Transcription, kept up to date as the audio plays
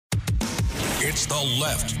It's the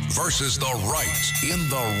left versus the right. In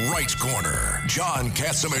the right corner, John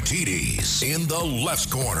Catsimatidis. In the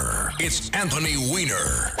left corner, it's Anthony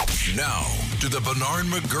Weiner. Now, to the Bernard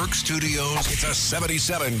McGurk Studios, it's a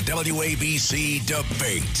 77 WABC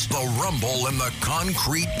debate. The Rumble in the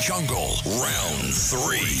Concrete Jungle, Round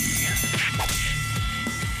 3.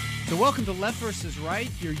 So welcome to Left versus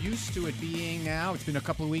Right. You're used to it being now. It's been a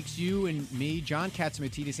couple of weeks. You and me, John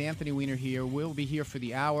Catsimatidis, Anthony Weiner here. We'll be here for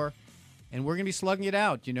the hour, and we're going to be slugging it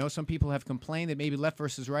out. You know, some people have complained that maybe Left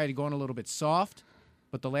versus Right are going a little bit soft,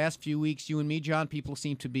 but the last few weeks, you and me, John, people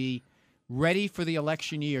seem to be ready for the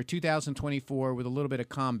election year, 2024, with a little bit of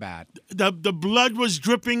combat. The blood was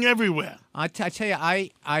dripping everywhere. I tell you,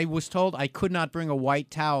 I was told I could not bring a white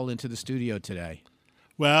towel into the studio today.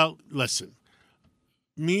 Well, listen.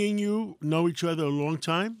 Me and you know each other a long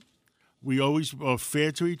time. We always are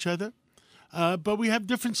fair to each other, but we have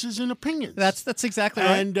differences in opinions. That's exactly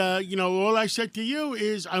right. And, all I said to you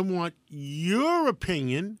is I want your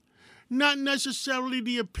opinion, not necessarily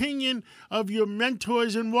the opinion of your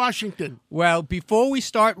mentors in Washington. Well, before we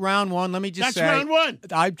start round one, let me just say. That's round one.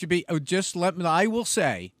 I will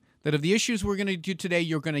say that of the issues we're going to do today,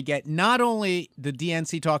 you're going to get not only the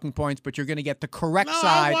DNC talking points, but you're going to get the correct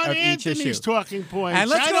side of each issue. Anthony's talking points.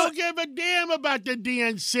 And I don't give a damn about the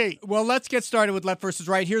DNC. Well, let's get started with Left versus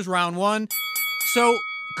Right. Here's round one. So,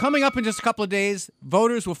 coming up in just a couple of days,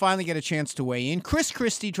 voters will finally get a chance to weigh in. Chris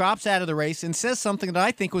Christie drops out of the race and says something that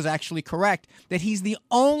I think was actually correct, that he's the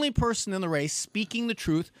only person in the race speaking the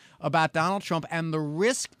truth about Donald Trump and the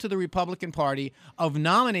risk to the Republican Party of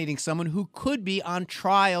nominating someone who could be on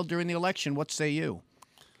trial during the election. What say you?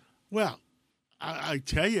 Well, I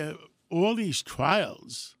tell you, all these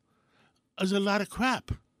trials is a lot of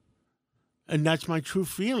crap. And that's my true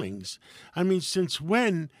feelings. I mean, since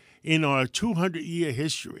when in our 200-year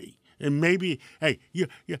history, and maybe, hey,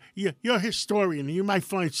 you're a historian, and you might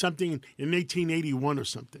find something in 1881 or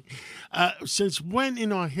something. Since when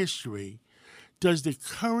in our history does the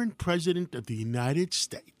current president of the United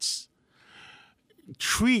States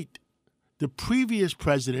treat the previous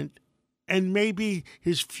president and maybe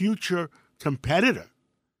his future competitor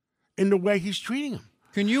in the way he's treating him?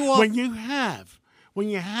 Can you when you have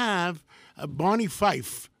Barney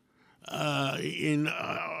Fife in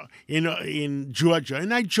Georgia,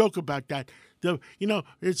 and I joke about that.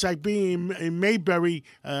 It's like being in Mayberry,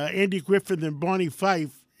 Andy Griffith and Barney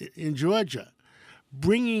Fife in Georgia,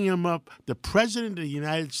 bringing him up, the president of the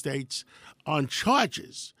United States, on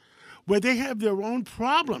charges where they have their own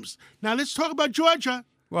problems. Now let's talk about Georgia.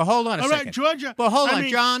 Well, hold on a second. All right, Georgia. Well, hold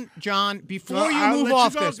on, John. Before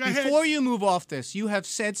you move off this, you have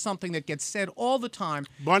said something that gets said all the time.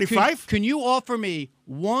 Barney Fife? Can you offer me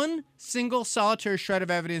one single solitary shred of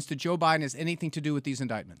evidence that Joe Biden has anything to do with these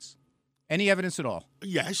indictments? Any evidence at all?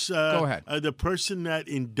 Yes. Go ahead. The person that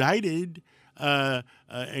indicted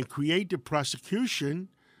and created the prosecution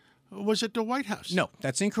was at the White House. No,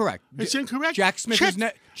 that's incorrect. It's incorrect. Jack Smith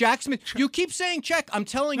Jack Smith. You keep saying check. I'm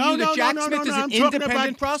telling you that Jack Smith is an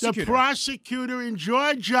independent prosecutor. The prosecutor in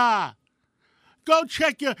Georgia. Go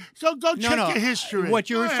check your your history. What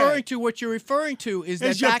you're referring to is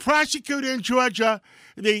that your prosecutor in Georgia.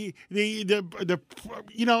 Look, I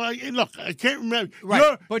can't remember.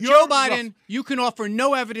 Right, but Joe Biden, you can offer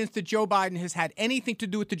no evidence that Joe Biden has had anything to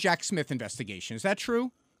do with the Jack Smith investigation. Is that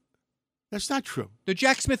true? That's not true. The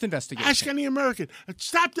Jack Smith investigation. Ask any American.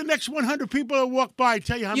 Stop the next 100 people that walk by and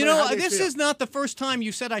tell you how this feel. Is not the first time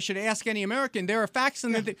you said I should ask any American. There are facts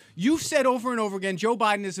in that you've said over and over again Joe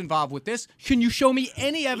Biden is involved with this. Can you show me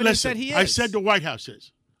any evidence that he is? I said the White House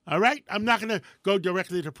is. All right? I'm not going to go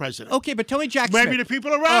directly to the president. Okay, but tell me Jack Smith. Maybe the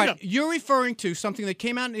people around him. You're referring to something that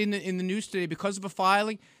came out in the news today because of a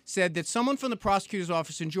filing, said that someone from the prosecutor's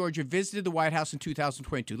office in Georgia visited the White House in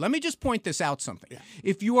 2022. Let me just point this out something. Yeah.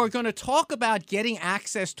 If you are going to talk about getting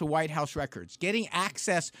access to White House records, getting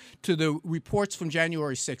access to the reports from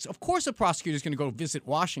January 6th, of course a prosecutor is going to go visit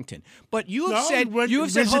Washington. But you have said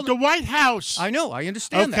the White House. I know, I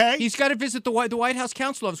understand that. He's got to visit the White House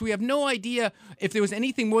counsel office. We have no idea if there was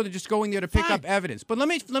anything more than just going there to pick up evidence. But let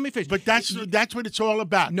me finish. But that's what it's all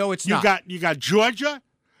about. No, it's not. You got Georgia,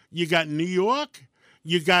 you got New York.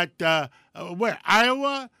 You got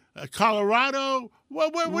Iowa, Colorado.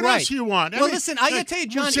 What else do you want? Well, listen, I got to tell you,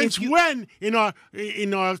 John. Since when in our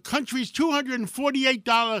country's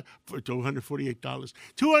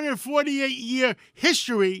 $248-year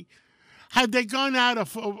history have they gone out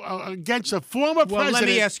against a former president? Well, let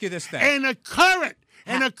me ask you this then. And a current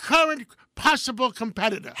possible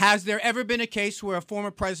competitor. Has there ever been a case where a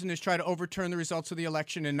former president has tried to overturn the results of the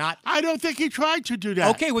election and not? I don't think he tried to do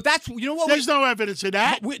that. Okay, well, that's, you know what? There's no evidence of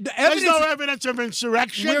that. There's no evidence of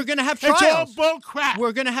insurrection. We're going to have trials. It's all bull crap.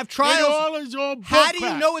 We're going to have trials. It's all bull How crap. do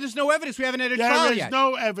you know there's no evidence? We haven't had a trial yet. There is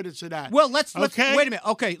no evidence of that. Well, let's okay? wait a minute.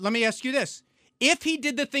 Okay, let me ask you this. If he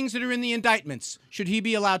did the things that are in the indictments, should he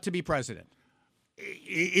be allowed to be president?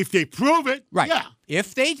 If they prove it, right. Yeah.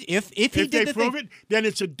 If they prove it, then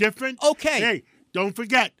it's a different. Okay. Hey, don't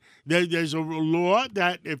forget, there's a law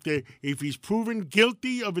that if he's proven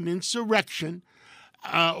guilty of an insurrection,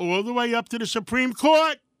 all the way up to the Supreme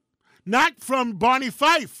Court, not from Barney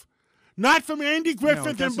Fife, not from Andy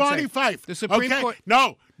Griffith and Barney Fife. The Supreme Court.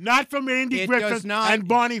 No, not from Andy Griffith and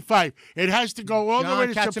Barney Fife. It has to go all the way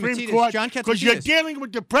to the Supreme Court because you're dealing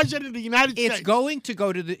with the President of the United States. It's going to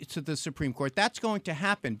go to the Supreme Court. That's going to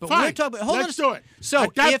happen. But fine. We're talking. Let's do it. So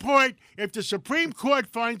at that point, if the Supreme Court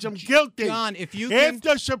finds him guilty, John, if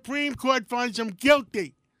the Supreme Court finds him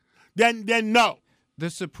guilty, then no. The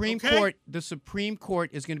Supreme Court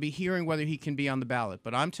is going to be hearing whether he can be on the ballot.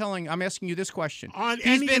 But I'm asking you this question. On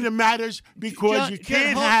any of the matters, because you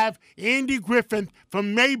can't have Andy Griffith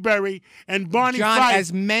from Mayberry and Barney Fife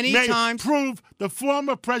as many times prove the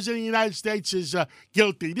former president of the United States is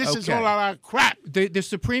guilty. This is all a lot of crap. The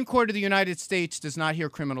Supreme Court of the United States does not hear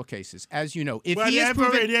criminal cases, as you know. If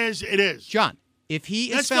Whatever it is, it is. John, if he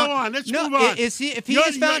is Let's found... go on. Let's move on. If he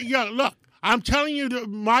is found... Look. I'm telling you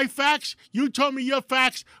my facts. You told me your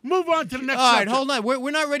facts. Move on to the next All right, subject. hold on. We're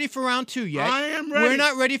not ready for round 2 yet. I am ready. We're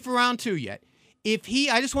not ready for round 2 yet. I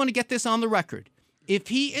just want to get this on the record. If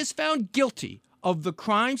he is found guilty of the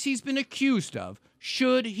crimes he's been accused of,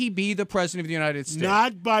 should he be the president of the United States?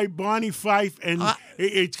 Not by Barney Fife, and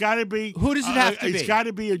it's got to be. Who does it have to be? It's got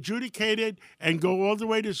to be adjudicated and go all the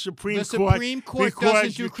way to the Supreme Court. The Supreme Court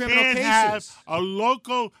doesn't do criminal cases. You can't have a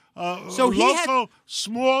local,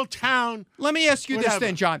 small town. Let me ask you this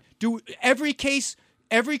then, John. Do every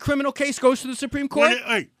criminal case goes to the Supreme Court?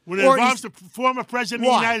 When it involves the former president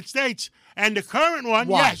of the United States and the current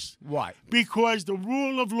one, yes. Why? Because the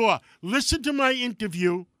rule of law. Listen to my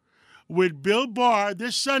interview with Bill Barr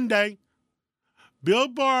this Sunday. Bill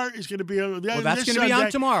Barr is going to be on that's going to be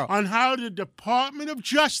on tomorrow. On how the Department of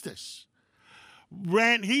Justice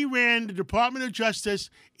ran the Department of Justice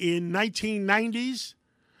in 1990s,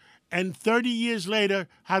 and 30 years later,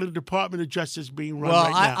 how the Department of Justice is being run right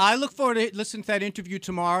now. I look forward to listening to that interview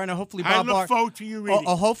tomorrow, and hopefully I look forward to you reading.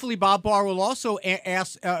 Hopefully Bob Barr will also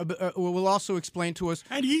explain to us.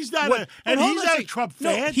 And he's not a Trump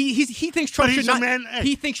fan. No, he thinks Trump should not.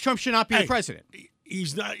 He thinks Trump should not be the president.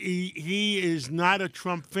 He's not. He is not a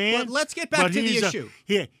Trump fan. But let's get back to the issue.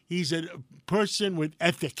 He's a person with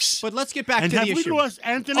ethics. But let's get back to the issue. Have we lost,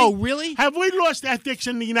 Anthony? Oh, really? Have we lost ethics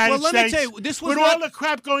in the United States? Well, let me tell you, this was with all the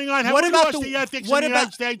crap going on. Have we lost the ethics in the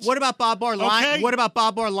United States? What about Bob Barr lying? Okay. What about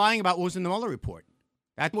Bob Barr lying about what was in the Mueller report?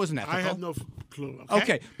 That wasn't ethical. I have no clue.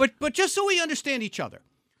 Okay, but just so we understand each other,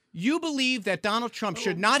 you believe that Donald Trump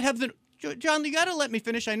should not have the. John, you got to let me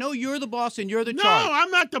finish. I know you're the boss and you're the charge. No,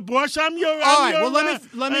 I'm not the boss. I'm your. All right. Well, let me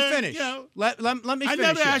finish. Let me finish. I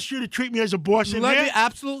never asked you to treat me as a boss in here.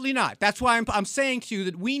 Absolutely not. That's why I'm saying to you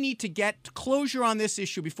that we need to get closure on this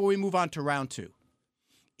issue before we move on to round 2.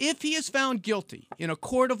 If he is found guilty in a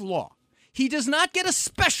court of law, he does not get a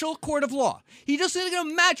special court of law. He doesn't get a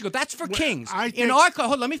magical. That's for kings. Let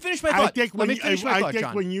me finish my thought. I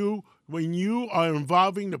think when you are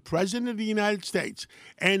involving the President of the United States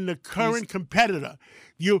and the current competitor,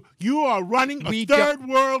 you are running a third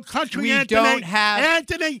world country,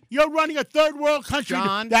 Anthony, you're running a third world country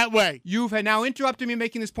that way. You've now interrupted me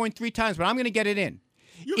making this point 3 times, but I'm going to get it in.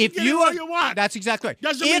 You can get it all you want. That's exactly right.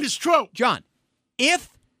 Doesn't mean it's true. John, if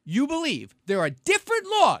you believe there are different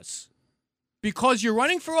laws because you're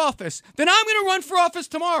running for office, then I'm going to run for office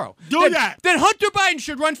tomorrow. Then Hunter Biden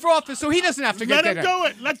should run for office so he doesn't have to get Let him do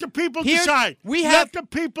it. Let the people decide. Let the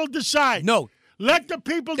people decide. No. Let the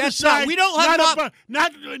people decide. We don't have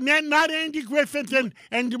not Andy Griffith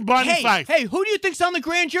and Barney Fife. Hey, who do you think's on the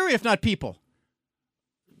grand jury if not people?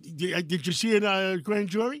 Did you see a grand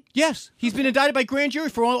jury? Yes. He's been indicted by grand jury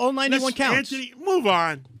for all 91 counts. Anthony, move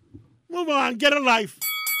on. Move on. Get a life.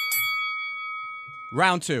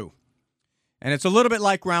 Round 2. And it's a little bit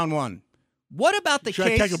like round 1. What about the case?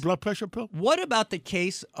 Should I take a blood pressure pill? What about the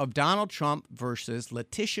case of Donald Trump versus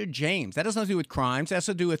Letitia James? That doesn't have to do with crimes. That has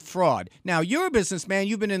to do with fraud. Now, you're a businessman.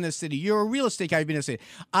 You've been in this city. You're a real estate guy. You've been in this city.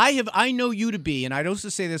 I know you to be, and I don't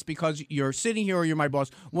just say this because you're sitting here or you're my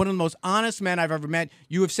boss, one of the most honest men I've ever met.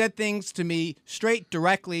 You have said things to me straight,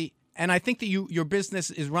 directly, and I think that your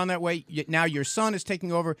business is run that way. Now your son is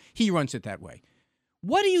taking over. He runs it that way.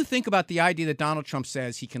 What do you think about the idea that Donald Trump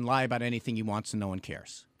says he can lie about anything he wants and no one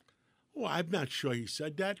cares? Well, I'm not sure he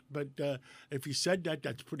said that, but if he said that,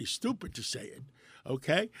 that's pretty stupid to say it.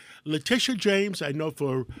 Okay, Letitia James, I know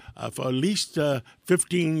for at least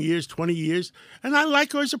 15 years, 20 years, and I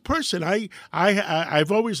like her as a person.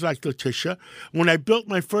 I've always liked Letitia. When I built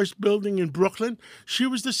my first building in Brooklyn, she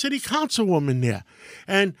was the city councilwoman there,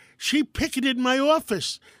 and she picketed my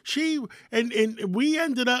office. And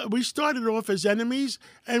we started off as enemies,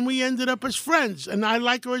 and we ended up as friends. And I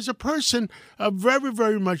like her as a person, very,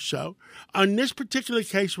 very much so. On this particular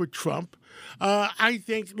case with Trump, I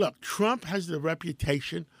think, look, Trump has the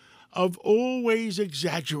reputation of always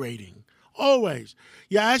exaggerating. Always.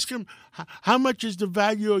 You ask him, how much is the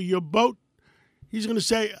value of your boat? He's going to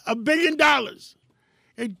say, $1 billion.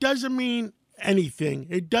 It doesn't mean anything.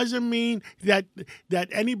 It doesn't mean that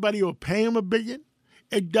anybody will pay him $1 billion.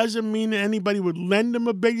 It doesn't mean that anybody would lend him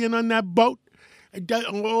 $1 billion on that boat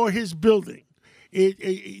or his building.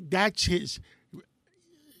 That's his.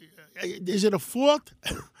 Is it a fault?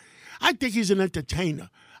 I think he's an entertainer.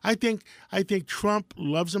 I think Trump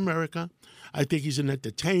loves America. I think he's an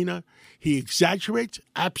entertainer. He exaggerates,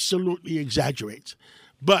 absolutely exaggerates.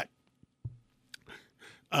 But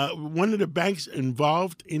one of the banks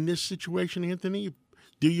involved in this situation, Anthony,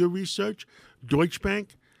 do your research, Deutsche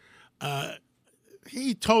Bank,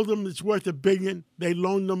 he told them it's worth $1 billion. They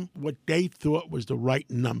loaned them what they thought was the right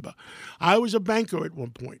number. I was a banker at one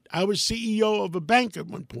point. I was CEO of a bank at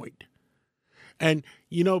one point. And,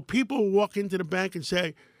 people walk into the bank and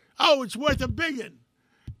say, oh, it's worth $1 billion.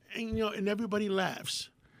 And everybody laughs.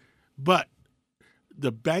 But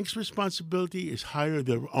the bank's responsibility is hire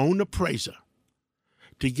their own appraiser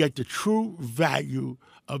to get the true value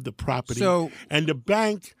of the property. And the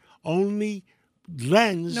bank only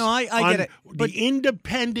lends I get it. But the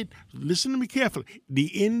independent, listen to me carefully,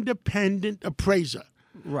 the independent appraiser.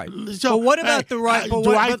 Right. So, but what about the right?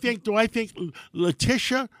 Do I think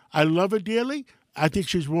Letitia? I love her dearly. I think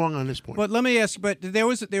she's wrong on this point. But let me ask. But there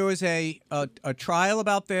was a trial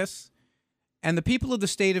about this, and the people of the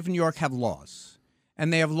state of New York have laws,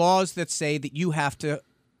 and they have laws that say that you have to,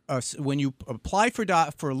 when you apply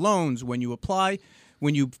for loans, when you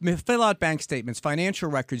fill out bank statements, financial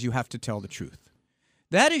records, you have to tell the truth.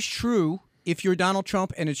 That is true if you're Donald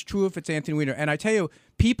Trump, and it's true if it's Anthony Weiner. And I tell you,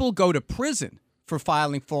 people go to prison for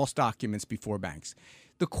filing false documents before banks.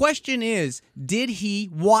 The question is,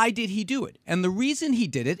 why did he do it? And the reason he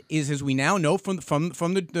did it is, as we now know from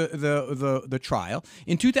the trial,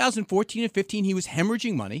 in 2014 and 15, he was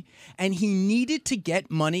hemorrhaging money, and he needed to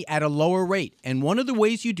get money at a lower rate. And one of the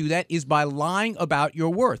ways you do that is by lying about your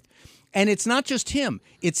worth. And it's not just him.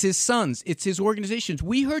 It's his sons. It's his organizations.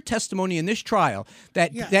 We heard testimony in this trial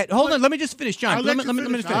that hold on, let me just finish, John. Let me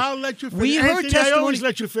finish. I'll let you finish. We heard testimony. I always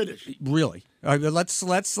let you finish. Really? Let's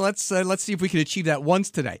see if we can achieve that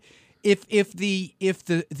once today.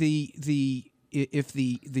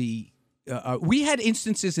 We had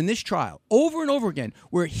instances in this trial over and over again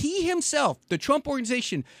where he himself, the Trump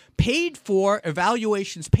organization, paid for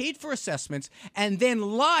evaluations, paid for assessments, and then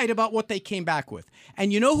lied about what they came back with.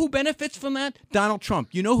 And you know who benefits from that? Donald Trump.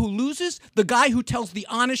 You know who loses? The guy who tells the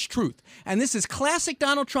honest truth. And this is classic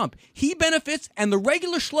Donald Trump. He benefits, and the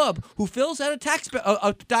regular schlub who fills out a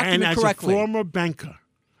document correctly.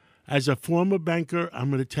 As a former banker,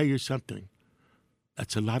 I'm going to tell you something.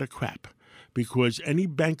 That's a lot of crap. Because any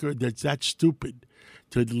banker that's that stupid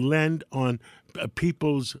to lend on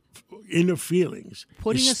people's inner feelings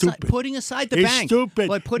putting is stupid. Putting aside the it's bank. stupid.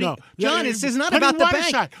 John, this is not about the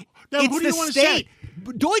bank. Now, it's who do the you want state. To say?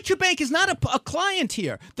 Deutsche Bank is not a client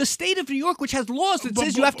here. The state of New York, which has laws that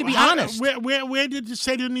says you have to be honest. Where did the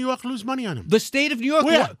state of New York lose money on him? The state of New York.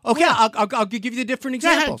 Where? Okay, Where? I'll give you a different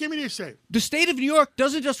example. Go ahead, give me the state. The state of New York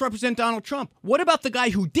doesn't just represent Donald Trump. What about the guy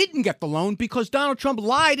who didn't get the loan because Donald Trump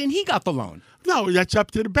lied and he got the loan? No, that's up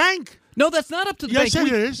to the bank. No, that's not up to the bank. Yes,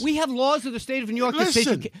 it is. We have laws of the state of New York that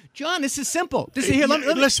say, John, this is simple.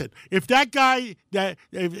 Listen, if that guy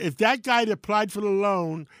that applied for the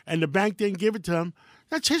loan and the bank didn't give it to him,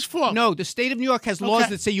 that's his fault. No, the state of New York has laws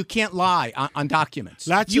that say you can't lie on documents.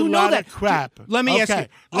 That's a lot of crap. Let me ask you.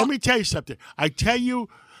 Let me tell you something. I tell you,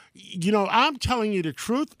 I'm telling you the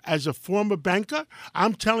truth as a former banker.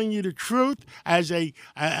 I'm telling you the truth as a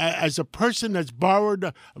person that's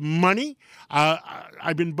borrowed money.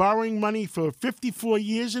 I've been borrowing money for 54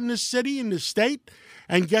 years in this city, in this state,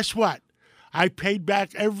 and guess what? I paid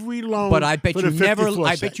back every loan. But I bet you never.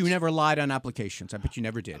 I cents. bet you never lied on applications. I bet you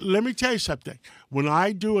never did. Let me tell you something. When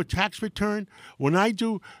I do a tax return, for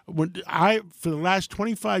the last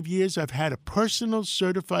 25 years, I've had a personal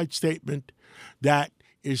certified statement that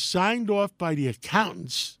is signed off by the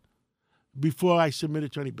accountants before I submit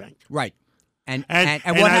it to any bank. Right. And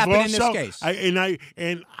what happened in this case?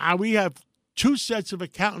 We have 2 sets of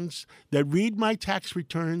accountants that read my tax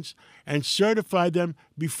returns and certify them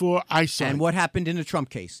before I sign. And what happened in the Trump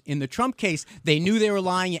case? In the Trump case, they knew they were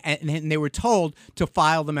lying, and they were told to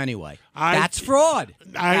file them anyway. That's fraud.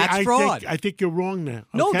 That's fraud. I think you're wrong now. Okay?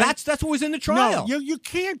 No, that's what was in the trial. No, you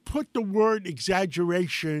can't put the word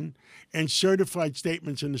exaggeration and certified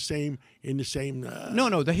statements in the same.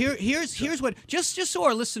 No. Here's what just so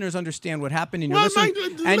our listeners understand what happened in your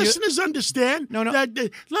listeners understand. No.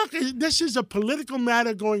 That, look, this is a political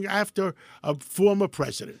matter going after a former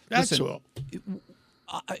president. That's all.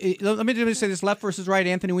 Let me just say this: left versus right.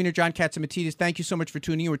 Anthony Weiner, John Catsimatidis. Thank you so much for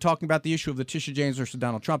tuning in. We're talking about the issue of Letitia James versus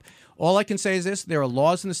Donald Trump. All I can say is this: there are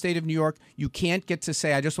laws in the state of New York. You can't get to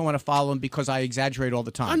say I just don't want to follow them because I exaggerate all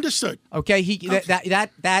the time. Understood. Okay.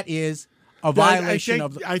 That is a violation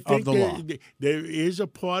of the law. There is a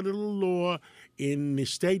part of the law in the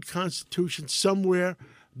state constitution somewhere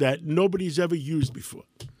that nobody's ever used before.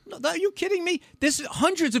 Are you kidding me?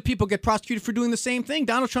 Hundreds of people get prosecuted for doing the same thing.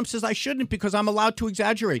 Donald Trump says I shouldn't because I'm allowed to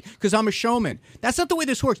exaggerate because I'm a showman. That's not the way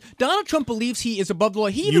this works. Donald Trump believes he is above the law.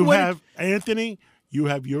 Anthony, you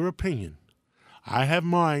have your opinion. I have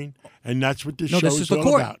mine, and that's what this show is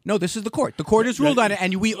all about. No, this is the court. The court has ruled on it,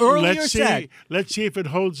 and we earlier said. Let's see if it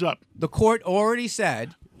holds up. The court already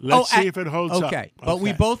said. Let's see if it holds up. Okay, but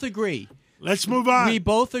we both agree. Let's move on. We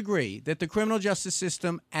both agree that the criminal justice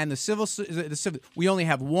system and the civil, we only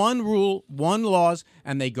have one rule, one laws,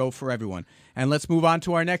 and they go for everyone. And let's move on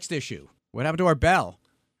to our next issue. What happened to our bell?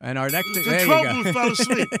 And our next there you go. Fell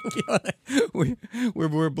asleep.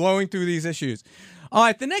 We're blowing through these issues. All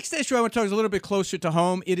right, the next issue I want to talk is a little bit closer to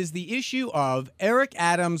home. It is the issue of Eric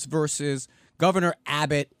Adams versus Governor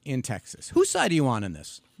Abbott in Texas. Whose side are you on in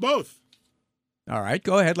this? Both. All right,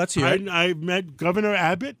 go ahead. Let's hear it. I met Governor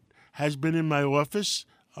Abbott. Has been in my office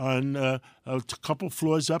on a couple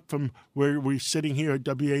floors up from where we're sitting here at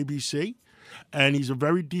WABC, and he's a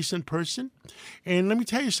very decent person. And let me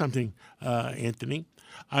tell you something, Anthony.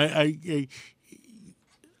 If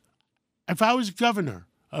I was governor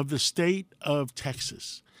of the state of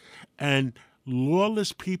Texas and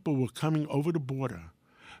lawless people were coming over the border,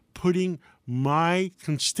 putting my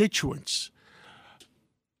constituents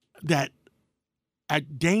that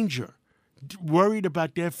at danger, worried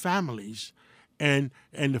about their families, and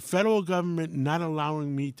the federal government not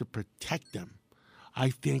allowing me to protect them, I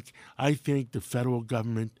think the federal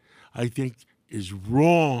government, is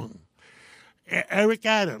wrong. Eric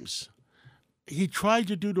Adams, he tried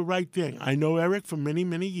to do the right thing. I know Eric for many,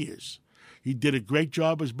 many years. He did a great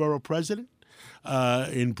job as borough president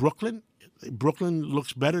in Brooklyn. Brooklyn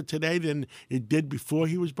looks better today than it did before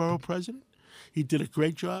he was borough president. He did a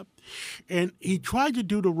great job. And he tried to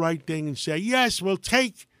do the right thing and say, yes, we'll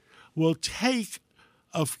take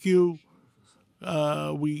a few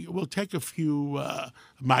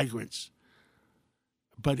migrants.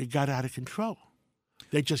 But it got out of control.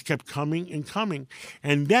 They just kept coming and coming.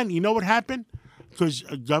 And then, you know what happened? Because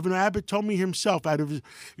Governor Abbott told me himself,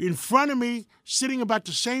 in front of me, sitting about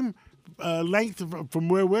the same length from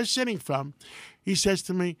where we're sitting from, he says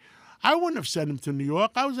to me, I wouldn't have sent him to New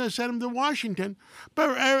York. I was going to send him to Washington.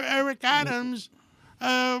 But Eric Adams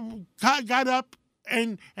got up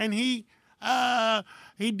and he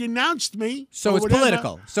denounced me. So it's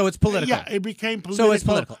political. Yeah, it became political. So it's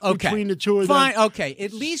political. Okay. Between the two of them. Fine. Okay.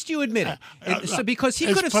 At least you admit it. Because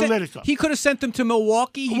he could have sent them to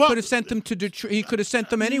Milwaukee. He could have sent them to Detroit. He could have sent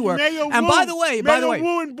them anywhere. By the way, Mayor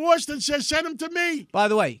Wu in Boston says send them to me. By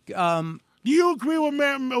the way, do you agree with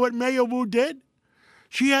what Mayor Wu did?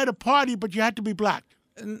 She had a party, but you had to be black.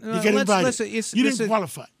 You get invited. You didn't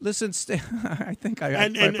qualify. Listen, I think I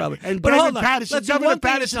probably. And but Governor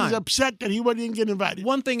Patterson is upset that he didn't get invited.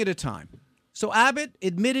 One thing at a time. So Abbott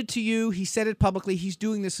admitted to you, he said it publicly, he's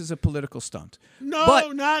doing this as a political stunt.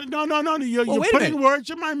 No. You're putting words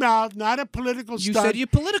in my mouth, not a political stunt. You said you're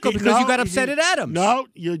political because you got upset at Adams. No,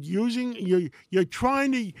 you're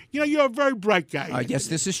trying to, you're a very bright guy. Yes,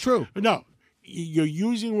 this is true. No, you're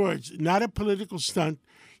using words, not a political stunt.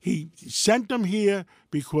 He sent them here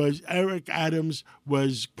because Eric Adams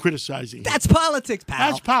was criticizing him. That's politics, pal.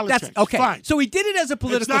 That's politics. Okay. Fine. So he did it as a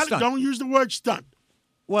political stunt. Don't use the word stunt.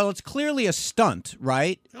 Well, it's clearly a stunt,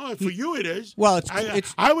 right? No, for you it is. Well,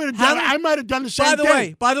 I might have done the same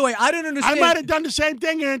thing. By the way, I don't understand. I might have done the same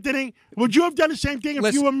thing, Anthony. Would you have done the same thing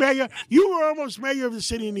if you were mayor? You were almost mayor of the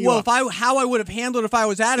city of New York. Well, how I would have handled it if I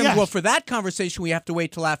was Adams, yes. Well, for that conversation, we have to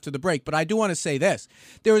wait till after the break. But I do want to say this.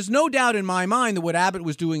 There is no doubt in my mind that what Abbott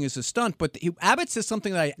was doing is a stunt, but Abbott says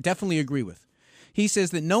something that I definitely agree with. He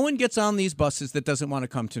says that no one gets on these buses that doesn't want to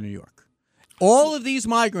come to New York. All of these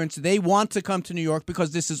migrants, they want to come to New York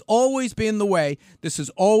because this has always been the way. This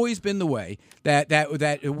has always been the way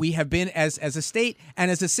that we have been as a state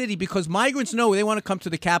and as a city, because migrants know they want to come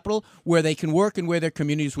to the capital where they can work and where their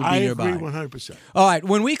communities will be nearby. I agree 100%. All right,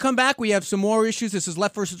 when we come back, we have some more issues. This is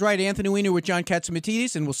Left versus Right. Anthony Weiner with John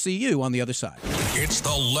Catsimatidis, and we'll see you on the other side. It's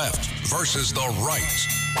the left versus the right.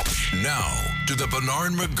 Now, to the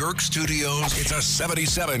Bernard McGurk Studios, it's a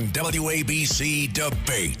 77 WABC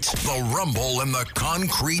debate. The Rumble in the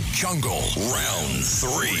Concrete Jungle. Round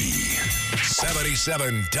 3.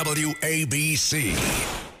 77 WABC.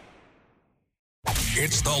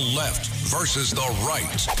 It's the left versus the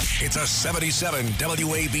right. It's a 77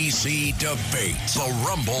 WABC debate. The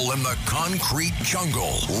Rumble in the Concrete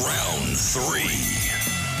Jungle. Round 3.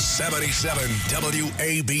 77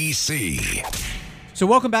 WABC. So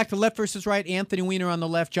welcome back to Left versus Right. Anthony Weiner on the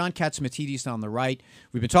left, John Catsimatidis on the right.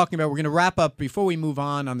 We've been talking about, we're going to wrap up before we move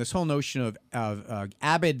on this whole notion of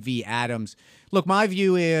Abbott v. Adams. Look, my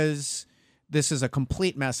view is this is a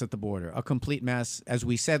complete mess at the border, a complete mess. As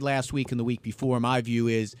we said last week and the week before, my view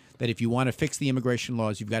is that if you want to fix the immigration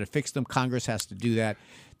laws, you've got to fix them. Congress has to do that.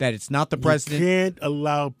 That it's not the president. You can't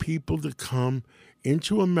allow people to come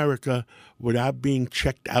into America without being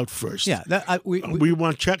checked out first. Yeah, we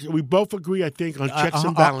want checks. We both agree, I think, on checks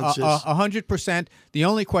and balances. 100%. The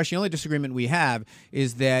only disagreement we have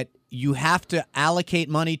is that you have to allocate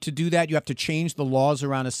money to do that. You have to change the laws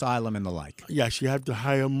around asylum and the like. Yes, you have to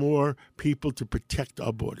hire more people to protect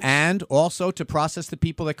our borders. And also to process the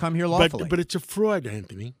people that come here lawfully. But it's a fraud,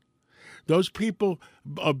 Anthony. Those people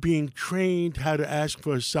are being trained how to ask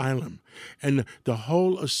for asylum. And the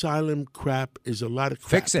whole asylum crap is a lot of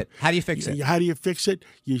crap. Fix it. How do you fix it? How do you fix it?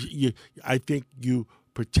 I think you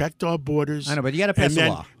protect our borders. I know, but you got to pass a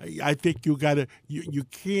law. I think you got to, you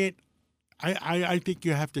can't, I think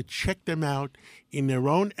you have to check them out in their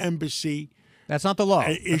own embassy. That's not the law.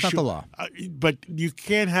 That's not the law. But you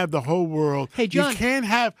can't have the whole world. Hey, John. You can't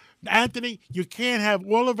have, Anthony, you can't have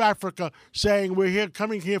all of Africa saying we're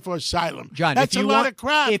coming here for asylum. John, that's a lot of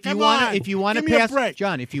crap. If you want to pass,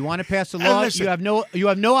 John, if you want to pass a law, listen, you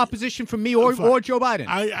have no opposition from me or Joe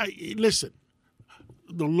Biden. Listen,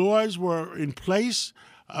 the laws were in place.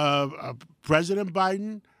 President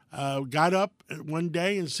Biden got up one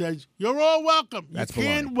day and said, "You're all welcome." That's you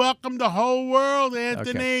can't welcome the whole world,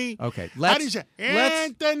 Anthony. Okay. How do you say,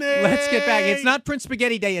 Anthony? Let's get back. It's not Prince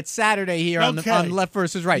Spaghetti Day. It's Saturday here on Left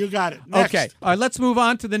versus Right. You got it. Next. Okay. All right. Let's move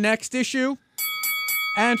on to the next issue.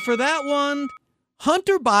 And for that one,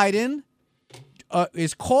 Hunter Biden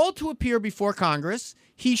is called to appear before Congress.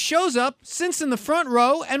 He shows up, sits in the front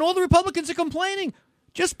row, and all the Republicans are complaining.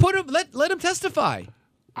 Just put him. Let him testify.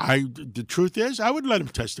 The truth is, I would let him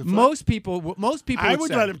testify. Most people I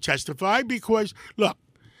would let him testify because, look,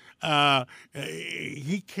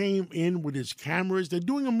 he came in with his cameras. They're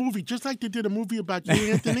doing a movie, just like they did a movie about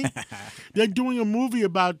you, Anthony. They're doing a movie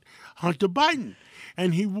about Hunter Biden.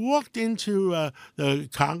 And he walked into the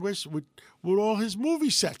Congress with all his movie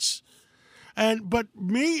sets. But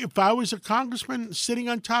me, if I was a congressman sitting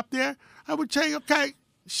on top there, I would say, okay,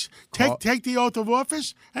 take the oath of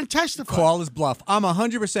office and testify. Call his bluff. I'm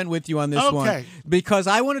 100% with you on this one. Because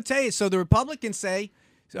I want to tell you, so the Republicans say,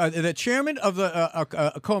 the chairman of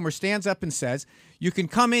the Comer stands up and says, you can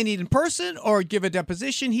come in person or give a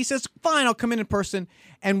deposition. He says, fine, I'll come in person.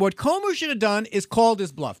 And what Comer should have done is called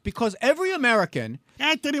his bluff, because every American...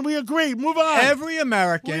 Anthony, we agree. Move on. Every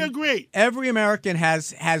American... We agree. Every American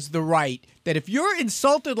has the right that if you're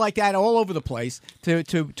insulted like that all over the place,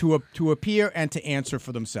 to appear and to answer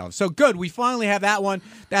for themselves. So good, we finally have that one.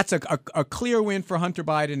 That's a clear win for Hunter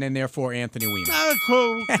Biden and therefore Anthony Weiner.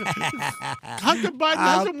 Cool. Hunter Biden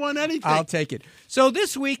hasn't won anything. I'll take it. So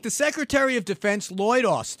this week, the Secretary of Defense, Lloyd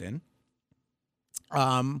Austin,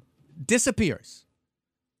 disappears.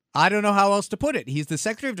 I don't know how else to put it. He's the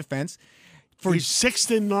Secretary of Defense. He's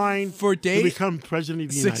sixth in line for days, to become president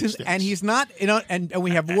of the United States. And he's not, and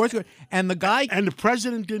we have wars going. And the guy... And the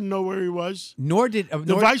president didn't know where he was. Nor did...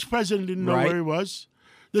 the vice president didn't know where he was.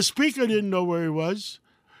 The speaker didn't know where he was.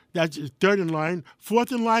 That's third in line.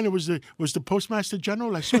 Fourth in line, it was the Postmaster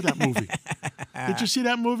General. I saw that movie. Did you see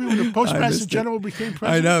that movie when the Postmaster General became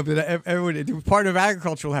president? I know, but everyone, part of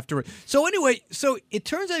agriculture will have to... So anyway, so it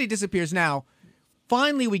turns out he disappears now.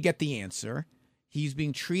 Finally, we get the answer. He's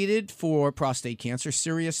being treated for prostate cancer,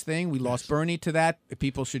 serious thing. We lost Bernie to that.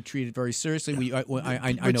 People should treat it very seriously.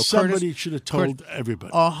 I know somebody should have told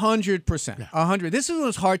everybody. 100%. 100. This is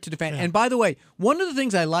what's hard to defend. And by the way, one of the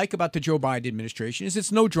things I like about the Joe Biden administration is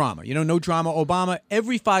it's no drama. No drama. Obama,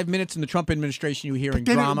 every 5 minutes in the Trump administration, you're hearing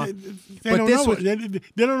drama. They don't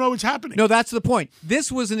know what's happening. No, that's the point.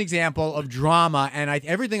 This was an example of drama, and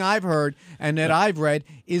everything I've heard and that I've read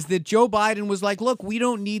is that Joe Biden was like, look, we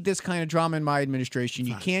don't need this kind of drama in my administration.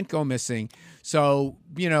 You can't go missing. So,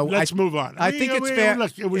 let's move on. I think it's fair.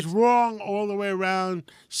 Look, it was wrong all the way around.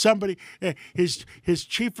 Somebody, his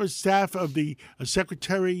chief of staff of the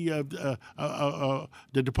secretary of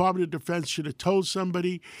the Department of Defense should have told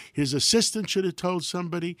somebody. His assistant should have told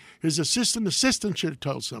somebody. His assistant should have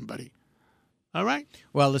told somebody. All right?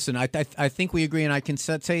 Well, listen, I think we agree, and I can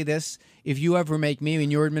say this. If you ever make me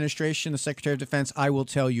in your administration the Secretary of Defense, I will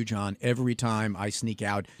tell you, John, every time I sneak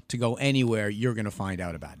out to go anywhere, you're going to find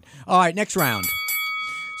out about it. All right, next round.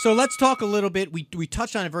 So let's talk a little bit. We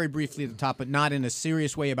touched on it very briefly at the top, but not in a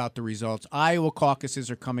serious way about the results. Iowa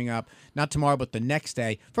caucuses are coming up, not tomorrow, but the next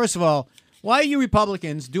day. First of all, why are you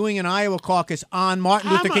Republicans doing an Iowa caucus on Martin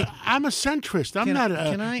Luther King? I'm a centrist. I'm not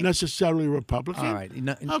necessarily a Republican. All right.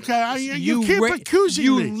 Okay, you keep accusing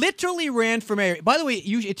me. You literally ran for mayor. By the way,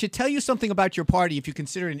 it should tell you something about your party if you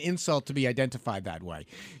consider it an insult to be identified that way.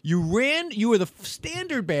 You were the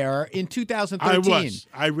standard bearer in 2013. I was.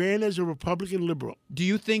 I ran as a Republican liberal. Do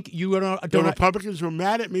you think the Republicans were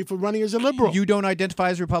mad at me for running as a liberal? You don't identify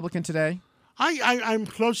as a Republican today? I'm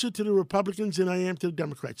closer to the Republicans than I am to the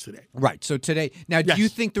Democrats today. Right. So today, now, do you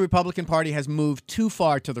think the Republican Party has moved too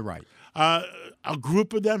far to the right? A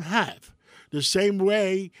group of them have. The same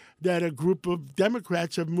way that a group of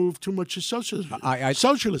Democrats have moved too much to socialism. I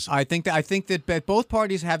think that both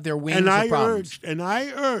parties have their wings and problems.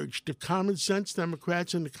 I urged the common sense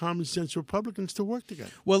Democrats and the common sense Republicans to work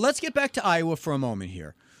together. Well, let's get back to Iowa for a moment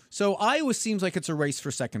here. So Iowa seems like it's a race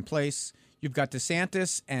for second place. You've got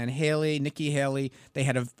DeSantis and Nikki Haley. They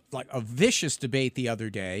had a vicious debate the other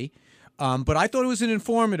day, but I thought it was an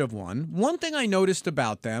informative one. One thing I noticed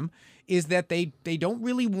about them is that they don't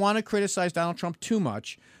really want to criticize Donald Trump too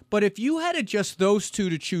much. But if you had just those two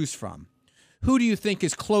to choose from, who do you think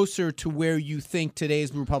is closer to where you think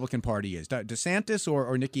today's Republican Party is? DeSantis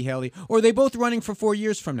or Nikki Haley? Or are they both running for 4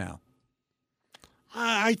 years from now?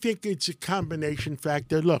 I think it's a combination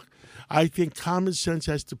factor. Look, I think common sense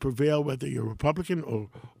has to prevail whether you're a Republican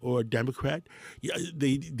or a Democrat.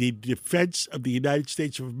 The defense of the United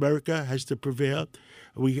States of America has to prevail.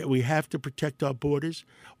 We have to protect our borders.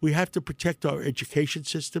 We have to protect our education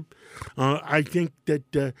system. I think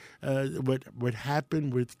that what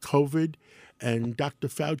happened with COVID and Dr.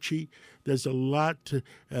 Fauci, there's a lot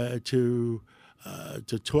to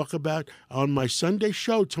talk about. On my Sunday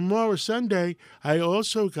show, tomorrow Sunday, I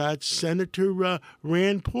also got Senator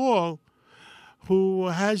Rand Paul, who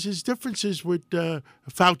has his differences with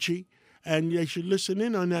Fauci, and they should listen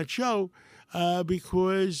in on that show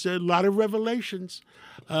because a lot of revelations.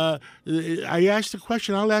 I asked the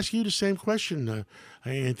question, I'll ask you the same question,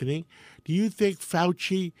 Anthony. Do you think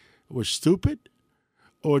Fauci was stupid,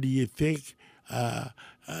 or do you think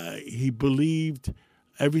he believed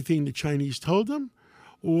everything the Chinese told him,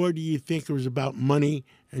 or do you think it was about money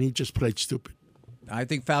and he just played stupid? I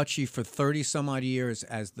think Fauci, for 30-some-odd years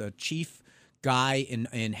as the chief guy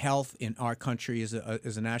in health in our country, is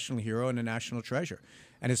a national hero and a national treasure.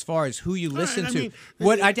 And as far as who you listen to,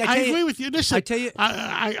 I agree with you. Listen, I tell you,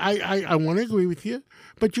 I want to agree with you,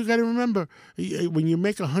 but you got to remember, when you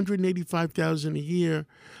make $185,000 a year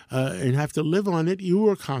and have to live on it, you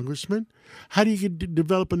were a congressman. How do you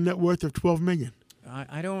develop a net worth of $12 million?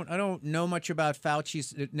 I don't know much about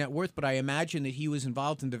Fauci's net worth, but I imagine that he was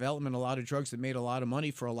involved in development of a lot of drugs that made a lot of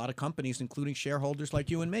money for a lot of companies, including shareholders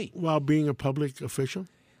like you and me. While being a public official?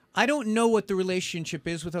 I don't know what the relationship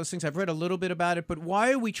is with those things. I've read a little bit about it, but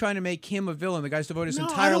why are we trying to make him a villain? The guy's devoted his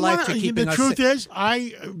entire life to keeping us safe. The truth is,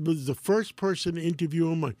 I was the first person to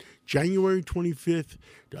interview him on January 25th,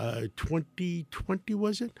 2020,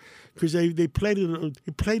 was it? Because they played it.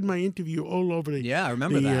 They played my interview all over the I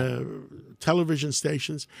remember that television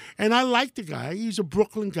stations, and I like the guy. He's a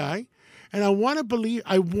Brooklyn guy, and I wanted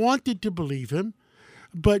to believe him,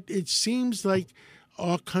 but it seems like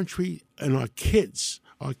our country and our kids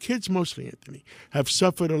mostly, Anthony, have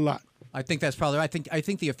suffered a lot. I think that's probably right. I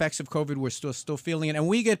think the effects of COVID, we're still feeling it. And when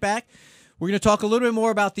we get back, we're going to talk a little bit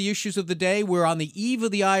more about the issues of the day. We're on the eve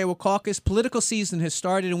of the Iowa caucus. Political season has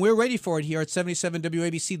started, and we're ready for it here at 77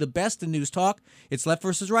 WABC, the best in news talk. It's Left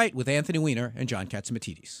versus Right with Anthony Weiner and John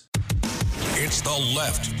Catsimatidis. It's the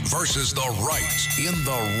left versus the right. In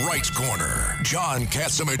the right corner, John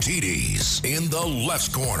Catsimatidis. In the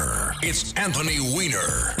left corner, it's Anthony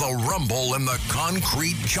Weiner. The Rumble in the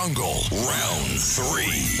Concrete Jungle. Round 3.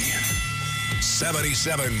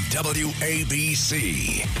 77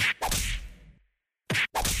 WABC.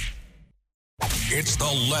 It's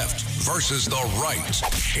the left versus the right.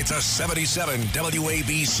 It's a 77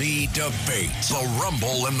 WABC debate. The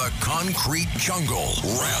Rumble in the Concrete Jungle.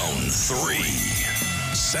 Round 3.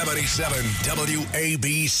 77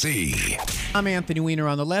 WABC. I'm Anthony Weiner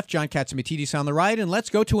on the left, John Catsimatidis on the right, and let's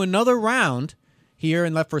go to another round here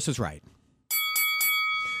in Left versus Right.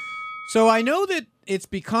 So I know that it's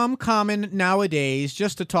become common nowadays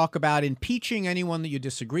just to talk about impeaching anyone that you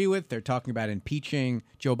disagree with. They're talking about impeaching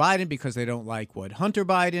Joe Biden because they don't like what Hunter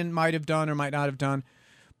Biden might have done or might not have done.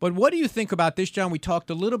 But what do you think about this, John? We talked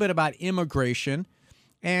a little bit about immigration,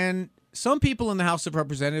 and some people in the House of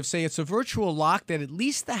Representatives say it's a virtual lock that at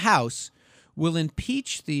least the House will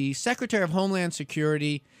impeach the Secretary of Homeland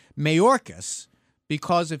Security, Mayorkas,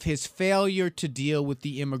 because of his failure to deal with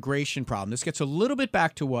the immigration problem. This gets a little bit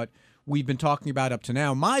back to what we've been talking about up to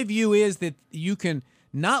now. My view is that you can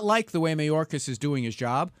not like the way Mayorkas is doing his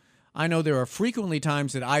job. I know there are frequently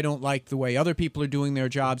times that I don't like the way other people are doing their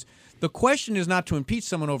jobs. The question is not to impeach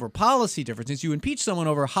someone over policy differences. You impeach someone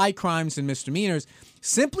over high crimes and misdemeanors.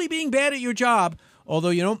 Simply being bad at your job, although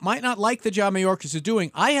you might not like the job Mayorkas is doing,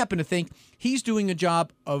 I happen to think he's doing a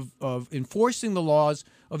job of enforcing the laws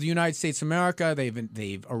of the United States of America.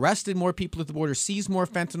 They've arrested more people at the border, seized more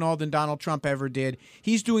fentanyl than Donald Trump ever did.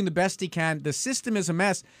 He's doing the best he can. The system is a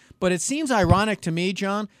mess. But it seems ironic to me,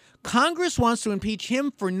 John, Congress wants to impeach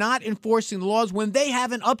him for not enforcing the laws when they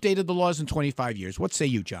haven't updated the laws in 25 years. What say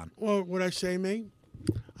you, John? Well, what I say, mate,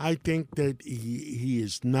 I think that he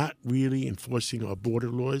is not really enforcing our border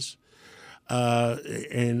laws.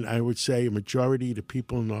 And I would say a majority of the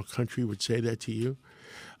people in our country would say that to you.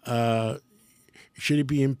 Should he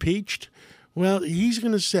be impeached? Well, he's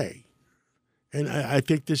going to say, and I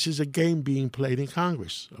think this is a game being played in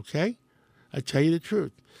Congress, okay? I tell you the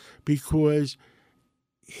truth. Because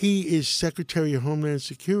he is Secretary of Homeland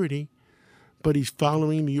Security, but he's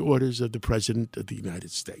following the orders of the President of the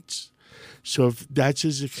United States. So if that's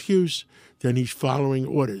his excuse, then he's following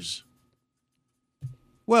orders.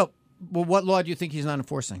 Well, what law do you think he's not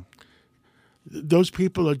enforcing? Those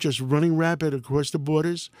people are just running rapid across the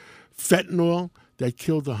borders. Fentanyl that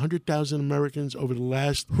killed 100,000 Americans over the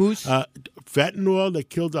last... fentanyl that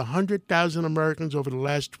killed 100,000 Americans over the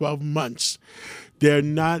last 12 months. They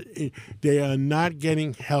are not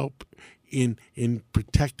getting help in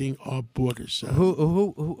protecting our borders.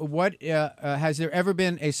 Has there ever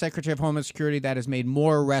been a Secretary of Homeland Security that has made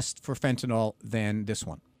more arrests for fentanyl than this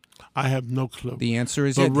one? I have no clue. The answer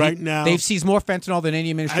is now they've seized more fentanyl than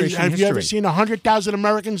any administration in history. Have you ever seen 100,000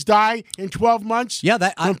 Americans die in 12 months? Yeah,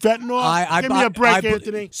 from fentanyl. Give me a break,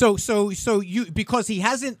 Anthony. So you, because he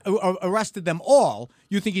hasn't arrested them all,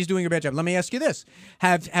 you think he's doing a bad job. Let me ask you this: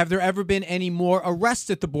 Have there ever been any more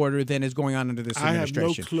arrests at the border than is going on under this administration? I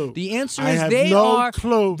have no clue. The answer is they are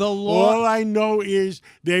clue. The law. All I know is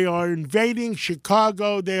they are invading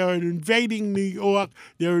Chicago. They are invading New York.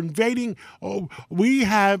 They're invading. We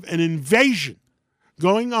have an invasion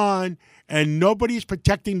going on, and nobody's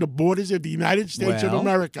protecting the borders of the United States of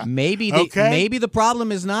America. Maybe the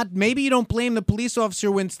problem is not. Maybe you don't blame the police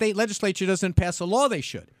officer when state legislature doesn't pass a law they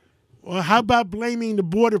should. Well, how about blaming the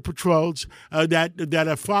border patrols that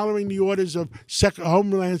are following the orders of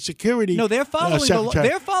Homeland Security? No, they're following the law.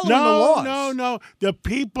 They're following the laws. No. The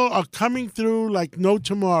people are coming through like no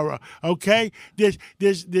tomorrow. Okay, there's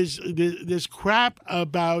crap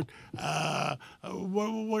about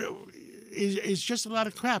it's just a lot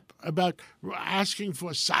of crap about asking for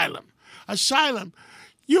asylum. Asylum,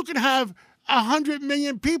 you can have 100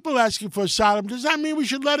 million people asking for asylum. Does that mean we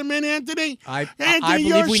should let them in, Anthony? Anthony,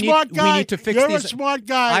 you're a smart guy. We need to fix you're these. A smart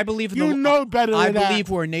guy. I believe you know better than that. I believe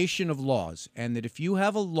we're a nation of laws, and that if you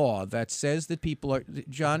have a law that says that people are...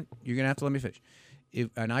 John, you're going to have to let me finish.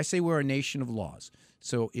 And I say we're a nation of laws.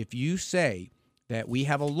 So if you say that we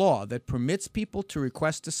have a law that permits people to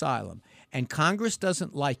request asylum and Congress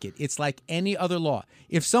doesn't like it, it's like any other law.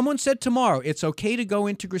 If someone said tomorrow it's okay to go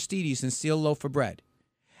into Gristedes and steal a loaf of bread,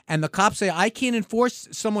 and the cops say, I can't enforce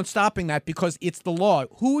someone stopping that because it's the law,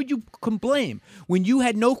 who would you blame? When you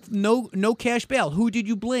had no cash bail, who did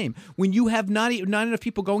you blame? When you have not enough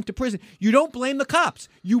people going to prison, you don't blame the cops.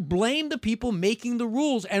 You blame the people making the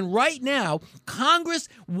rules. And right now, Congress,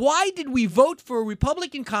 why did we vote for a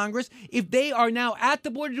Republican Congress if they are now at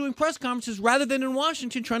the border doing press conferences rather than in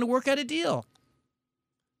Washington trying to work out a deal?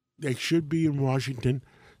 They should be in Washington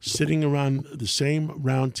sitting around the same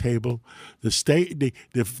round table.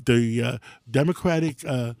 The Democratic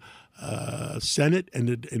Senate and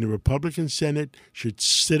the Republican Senate should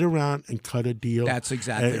sit around and cut a deal. That's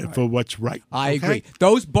exactly right. For what's right. I agree.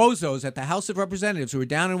 Those bozos at the House of Representatives who are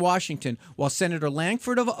down in Washington, while Senator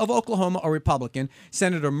Langford of Oklahoma, a Republican,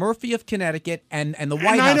 Senator Murphy of Connecticut, and the White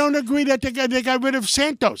House. And I don't agree that they got rid of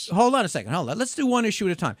Santos. Hold on a second. Hold on. Let's do one issue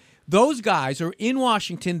at a time. Those guys are in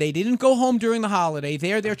Washington. They didn't go home during the holiday.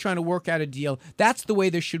 They're trying to work out a deal. That's the way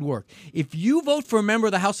this should work. If you vote for a member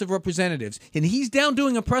of the House of Representatives and he's down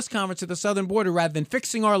doing a press conference at the southern border rather than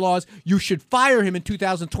fixing our laws, you should fire him in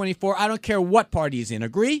 2024. I don't care what party he's in.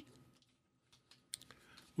 Agree?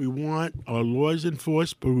 We want our laws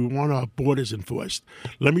enforced, but we want our borders enforced.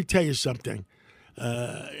 Let me tell you something.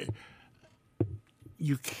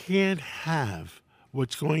 You can't have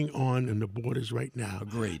what's going on in the borders right now.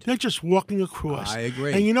 Agreed. They're just walking across. I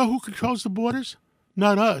agree. And you know who controls the borders?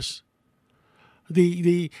 Not us.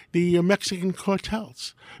 The Mexican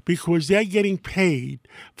cartels, because they're getting paid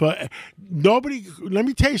for nobody. Let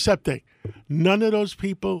me tell you something. None of those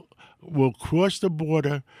people will cross the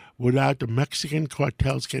border without the Mexican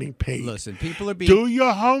cartels getting paid. Listen, people are being... Do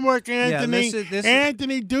your homework, Anthony. Yeah,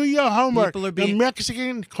 Anthony, do your homework. The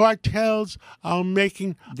Mexican cartels are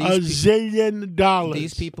making $1 zillion.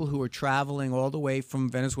 These people who are traveling all the way from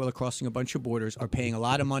Venezuela, crossing a bunch of borders, are paying a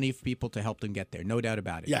lot of money for people to help them get there. No doubt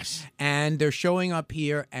about it. Yes. And they're showing up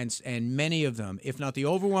here, and many of them, if not the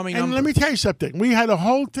overwhelming number... And let me tell you something. We had a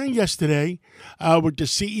whole thing yesterday with the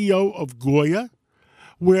CEO of Goya,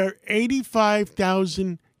 where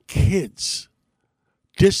 85,000 kids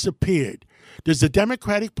disappeared. Does the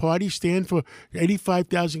Democratic Party stand for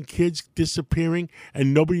 85,000 kids disappearing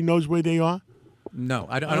and nobody knows where they are? No,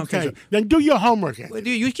 I don't think so. Then do your homework,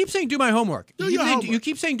 Anthony. You keep saying do my homework. You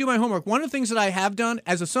keep saying do my homework. One of the things that I have done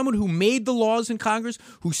as someone who made the laws in Congress,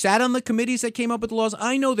 who sat on the committees that came up with the laws,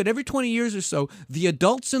 I know that every 20 years or so, the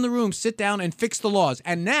adults in the room sit down and fix the laws.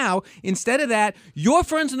 And now, instead of that, your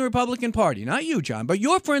friends in the Republican Party, not you, John, but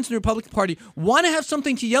your friends in the Republican Party want to have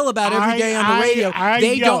something to yell about every day on the radio.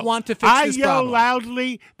 They don't want to fix this problem. I yell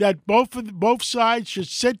loudly that both sides should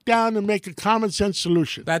sit down and make a common sense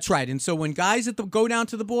solution. That's right. And so when guys go down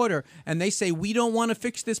to the border and they say we don't want to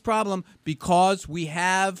fix this problem because we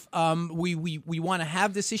have we want to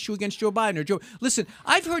have this issue against Joe Biden or Joe. Listen,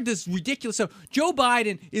 I've heard this ridiculous stuff. Joe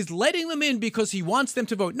Biden is letting them in because he wants them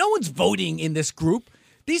to vote. No one's voting in this group.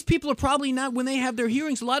 These people are probably not, when they have their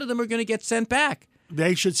hearings, a lot of them are going to get sent back.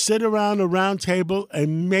 They should sit around a round table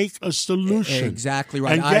and make a solution. Exactly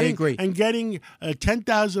right. I agree. And getting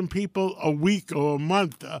 10,000 people a week or a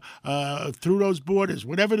month through those borders,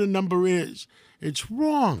 whatever the number is, it's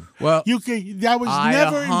wrong. Well, that was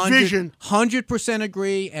never envisioned. 100%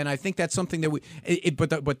 agree, and I think that's something that we.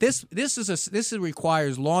 But this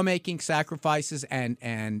requires lawmaking, sacrifices,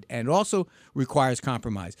 and also requires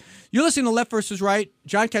compromise. You're listening to Left versus Right.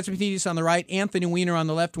 John Catsimatidis on the right, Anthony Weiner on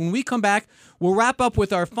the left. When we come back, we'll wrap up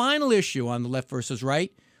with our final issue on the Left versus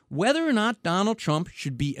Right: whether or not Donald Trump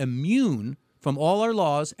should be immune from all our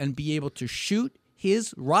laws and be able to shoot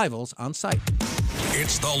his rivals on sight.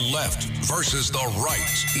 It's the left versus the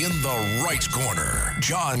right. In the right corner,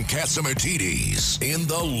 John Catsimatidis. In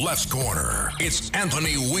the left corner, it's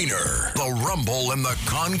Anthony Weiner. The Rumble in the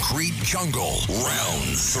Concrete Jungle.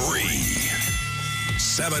 Round 3.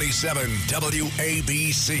 77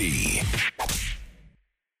 WABC.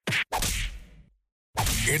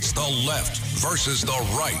 It's the left versus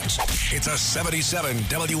the right. It's a 77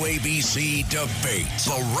 WABC debate.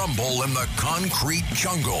 The Rumble in the Concrete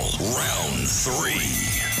Jungle. Round 3.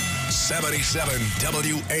 77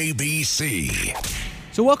 WABC.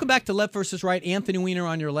 So welcome back to Left versus Right. Anthony Weiner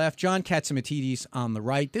on your left, John Catsimatidis on the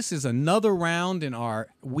right. This is another round in our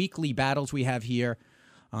weekly battles we have here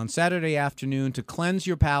on Saturday afternoon to cleanse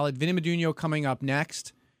your palate. Vinny Medugno coming up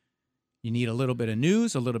next. You need a little bit of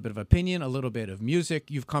news, a little bit of opinion, a little bit of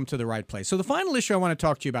music. You've come to the right place. So the final issue I want to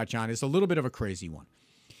talk to you about, John, is a little bit of a crazy one.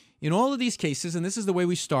 In all of these cases, and this is the way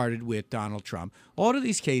we started with Donald Trump, all of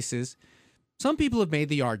these cases, some people have made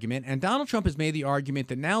the argument, and Donald Trump has made the argument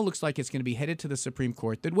that now looks like it's going to be headed to the Supreme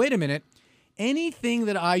Court, that, wait a minute, anything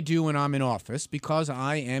that I do when I'm in office, because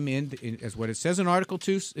I am in as what it says in Article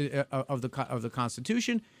 2 of the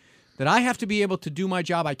Constitution, that I have to be able to do my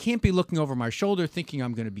job. I can't be looking over my shoulder thinking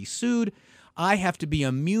I'm going to be sued. I have to be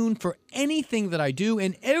immune for anything that I do,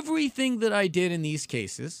 and everything that I did in these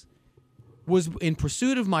cases was in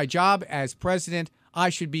pursuit of my job as president. I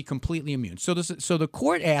should be completely immune. So the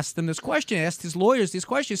court asked them this question, asked his lawyers this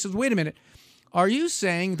question. He says, wait a minute, Are you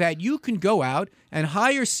saying that you can go out and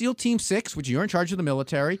hire SEAL Team 6, which you're in charge of the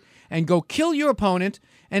military, and go kill your opponent,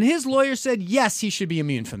 and his lawyer said, yes, he should be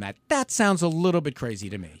immune from that? That sounds a little bit crazy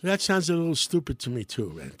to me. That sounds a little stupid to me,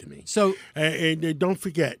 too, Anthony. So, and don't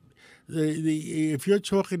forget, if you're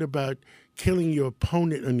talking about killing your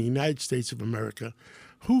opponent in the United States of America,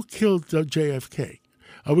 who killed JFK?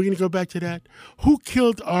 Are we going to go back to that? Who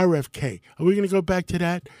killed RFK? Are we going to go back to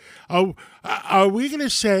that? Are we going to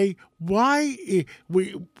say why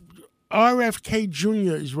RFK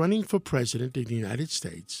Jr. is running for president of the United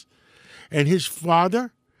States, and his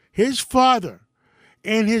father,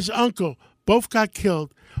 and his uncle both got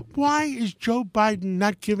killed? Why is Joe Biden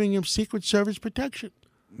not giving him Secret Service protection?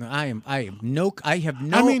 I have no. I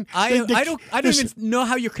don't even know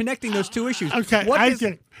how you're connecting those two issues.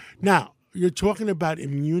 Okay, now you're talking about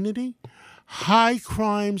immunity. High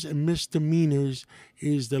crimes and misdemeanors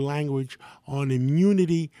is the language on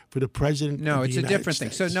immunity for the president. No, of it's the a United different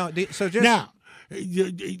States. thing. So just now,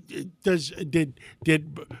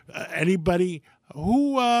 did anybody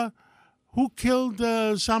who killed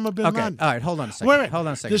Osama bin Laden? All right, hold on a second. Wait. Hold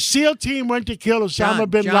on a second. The SEAL team went to kill Osama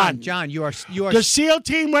bin Laden. John, you are. The SEAL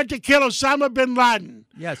team went to kill Osama bin Laden.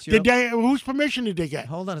 Yes. Whose permission did they get?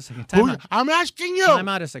 Hold on a second. Time out. I'm asking you. Time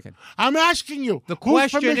out a second. I'm asking you. The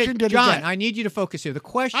question whose permission is, did John, they get? I need you to focus here. The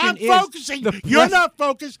question I'm is. focusing. You're not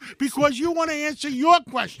focused because you want to answer your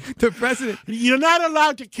question. The president. You're not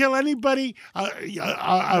allowed to kill anybody,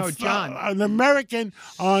 John. an American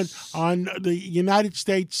on the United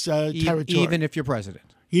States territory. Even if you're president.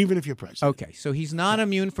 Even if you're president. Okay, so he's not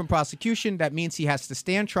immune from prosecution. That means he has to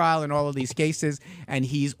stand trial in all of these cases, and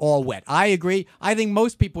he's all wet. I agree. I think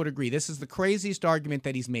most people would agree. This is the craziest argument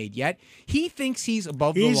that he's made yet. He thinks he's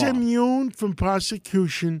above the law. He's immune from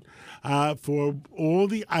prosecution for all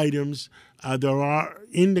the items there are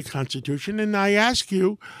in the Constitution. And I ask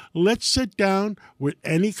you, let's sit down with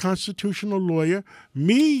any constitutional lawyer,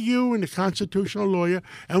 me, you, and the constitutional lawyer,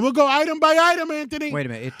 and we'll go item by item, Anthony. Wait a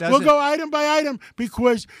minute. It doesn't. We'll go item by item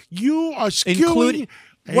because you are skewing.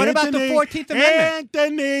 What about the 14th Amendment?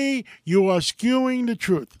 Anthony, you are skewing the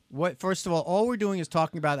truth. First of all we're doing is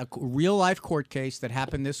talking about a real-life court case that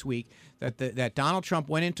happened this week that Donald Trump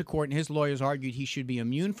went into court and his lawyers argued he should be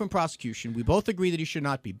immune from prosecution. We both agree that he should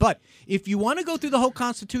not be. But if you want to go through the whole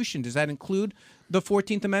Constitution, does that include the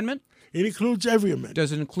 14th Amendment? It includes every amendment.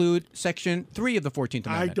 Does it include Section 3 of the 14th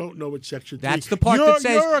Amendment? I don't know what Section 3 That's the part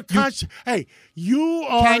that says... hey, you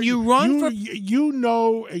are... Can you run for... You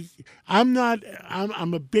know, I'm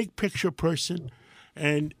a big picture person,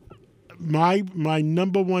 and my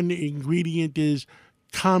number one ingredient is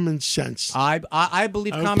common sense. I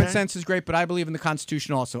believe common sense is great, but I believe in the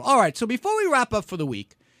Constitution also. All right, so before we wrap up for the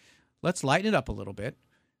week, let's lighten it up a little bit.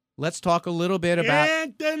 Let's talk a little bit about...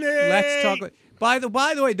 Anthony! Let's talk... By the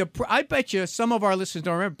way, I bet you some of our listeners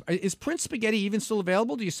don't remember. Is Prince Spaghetti even still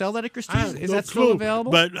available? Do you sell that at Christie's? Is that still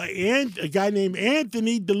available? But a guy named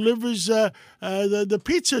Anthony delivers the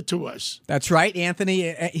pizza to us. That's right,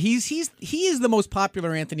 Anthony. He is the most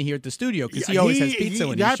popular Anthony here at the studio because he always has pizza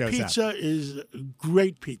when he shows up. That pizza is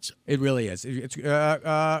great pizza. It really is. It's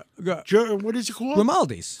what is it called?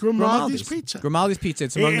 Grimaldi's. Grimaldi's Pizza. Grimaldi's Pizza.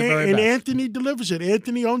 It's among the very and best. Anthony delivers it.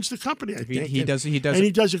 Anthony owns the company, I think. He does. And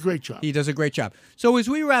he does a great job. He does a great job. So as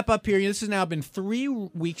we wrap up here, this has now been 3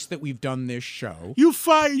 weeks that we've done this show. You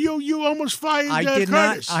almost fired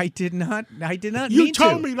Curtis. I did not. You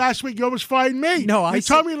told me last week you almost fired me. No, you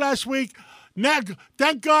told me last week. Now,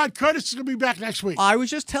 thank God, Curtis is going to be back next week. I was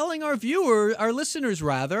just telling our listeners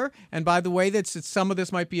rather, and by the way, that some of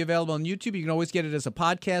this might be available on YouTube. You can always get it as a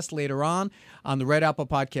podcast later on the Red Apple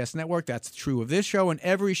Podcast Network. That's true of this show and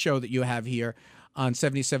every show that you have here on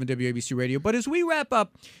 77 WABC Radio. But as we wrap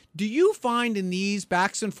up, do you find in these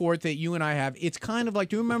backs and forth that you and I have, it's kind of like,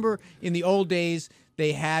 do you remember in the old days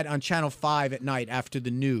they had on Channel 5 at night after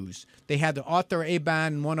the news, they had the Arthur Aban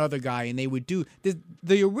and one other guy, and they would do,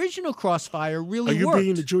 the original Crossfire really worked. Are you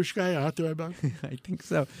being the Jewish guy, Arthur Aban? I think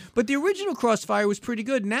so. But the original Crossfire was pretty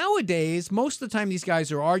good. Nowadays, most of the time these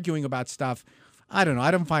guys are arguing about stuff. I don't know.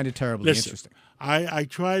 I don't find it terribly interesting. I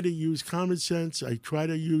try to use common sense. I try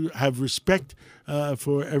to have respect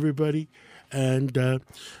for everybody, and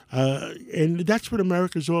that's what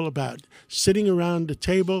America's all about. Sitting around the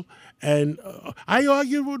table, and I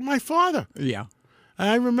argued with my father. Yeah.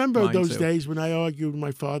 I remember Mine those too. days when I argued with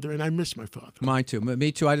my father, and I miss my father. Mine too.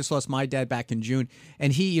 Me too. I just lost my dad back in June,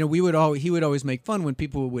 and he would always make fun when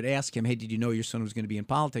people would ask him, "Hey, did you know your son was going to be in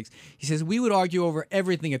politics?" He says we would argue over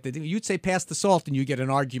everything. You'd say pass the salt, and you get an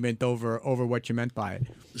argument over what you meant by it.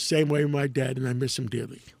 The same way with my dad, and I miss him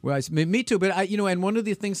dearly. Well, me too. But and one of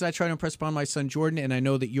the things that I try to impress upon my son Jordan, and I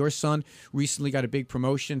know that your son recently got a big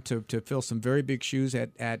promotion to fill some very big shoes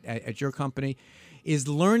at your company, is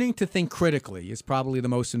learning to think critically is probably the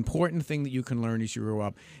most important thing that you can learn as you grow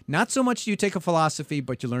up. Not so much do you take a philosophy,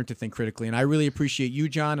 but you learn to think critically. And I really appreciate you,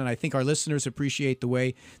 John, and I think our listeners appreciate the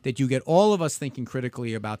way that you get all of us thinking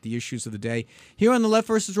critically about the issues of the day. Here on The Left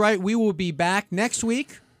versus Right, we will be back next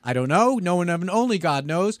week. I don't know. No one, only God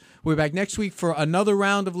knows. We're back next week for another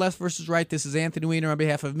round of Left versus Right. This is Anthony Weiner on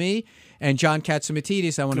behalf of me and John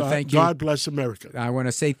Catsimatidis. I want to thank you. God bless America. I want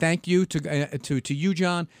to say thank you to you,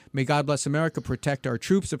 John. May God bless America, protect our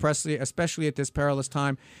troops, especially at this perilous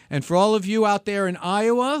time. And for all of you out there in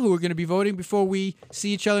Iowa who are going to be voting before we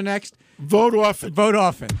see each other next, vote often. Vote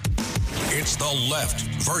often. It's the left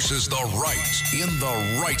versus the right. In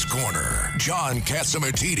the right corner, John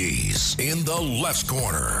Catsimatidis. In the left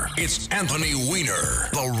corner, it's Anthony Weiner.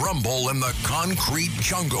 The rumble in the concrete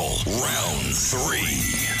jungle. Round 3.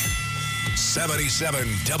 77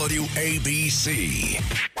 WABC.